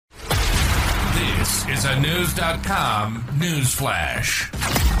This is a News.com news flash.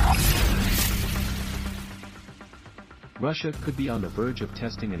 Russia could be on the verge of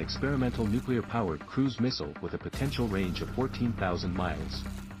testing an experimental nuclear-powered cruise missile with a potential range of 14,000 miles.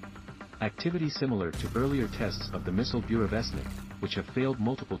 Activity similar to earlier tests of the missile Burevestnik, which have failed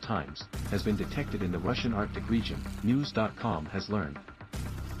multiple times, has been detected in the Russian Arctic region, News.com has learned.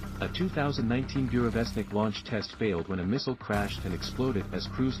 A 2019 Burevestnik launch test failed when a missile crashed and exploded as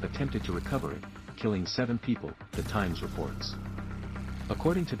crews attempted to recover it, killing 7 people, the Times reports.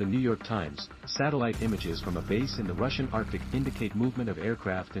 According to the New York Times, satellite images from a base in the Russian Arctic indicate movement of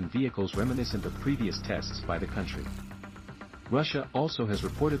aircraft and vehicles reminiscent of previous tests by the country. Russia also has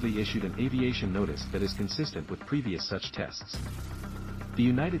reportedly issued an aviation notice that is consistent with previous such tests. The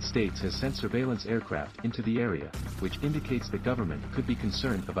United States has sent surveillance aircraft into the area, which indicates the government could be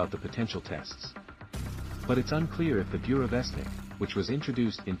concerned about the potential tests. But it's unclear if the Burevestnik, which was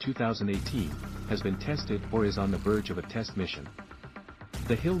introduced in 2018, has been tested or is on the verge of a test mission.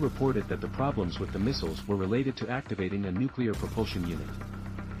 The Hill reported that the problems with the missiles were related to activating a nuclear propulsion unit.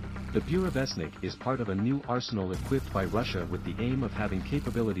 The Burevestnik is part of a new arsenal equipped by Russia with the aim of having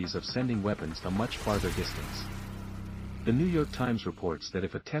capabilities of sending weapons a much farther distance. The New York Times reports that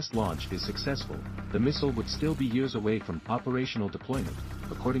if a test launch is successful, the missile would still be years away from operational deployment,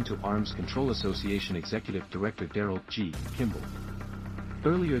 according to Arms Control Association Executive Director Daryl G. Kimball.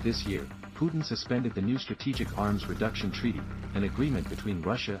 Earlier this year, Putin suspended the new Strategic Arms Reduction Treaty, an agreement between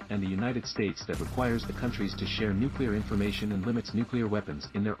Russia and the United States that requires the countries to share nuclear information and limits nuclear weapons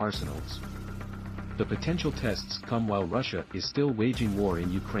in their arsenals. The potential tests come while Russia is still waging war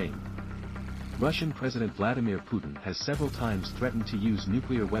in Ukraine. Russian President Vladimir Putin has several times threatened to use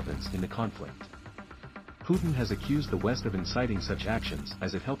nuclear weapons in the conflict. Putin has accused the West of inciting such actions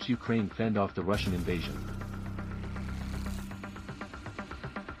as it helps Ukraine fend off the Russian invasion.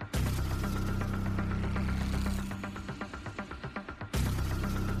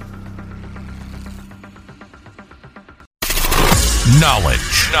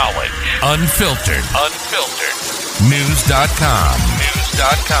 Knowledge. Unfiltered. News.com.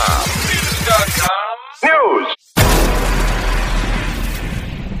 News.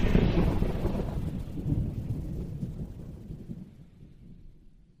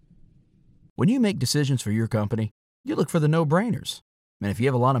 When you make decisions for your company, you look for the no-brainers. And if you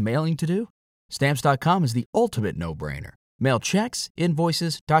have a lot of mailing to do, Stamps.com is the ultimate no-brainer. Mail checks,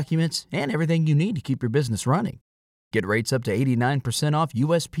 invoices, documents, and everything you need to keep your business running. Get rates up to 89% off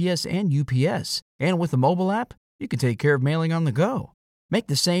USPS and UPS. And with the mobile app, you can take care of mailing on the go. Make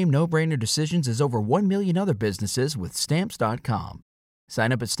the same no-brainer decisions as over 1 million other businesses with Stamps.com.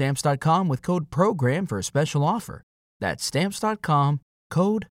 Sign up at Stamps.com with code PROGRAM for a special offer. That's Stamps.com,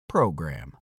 code PROGRAM.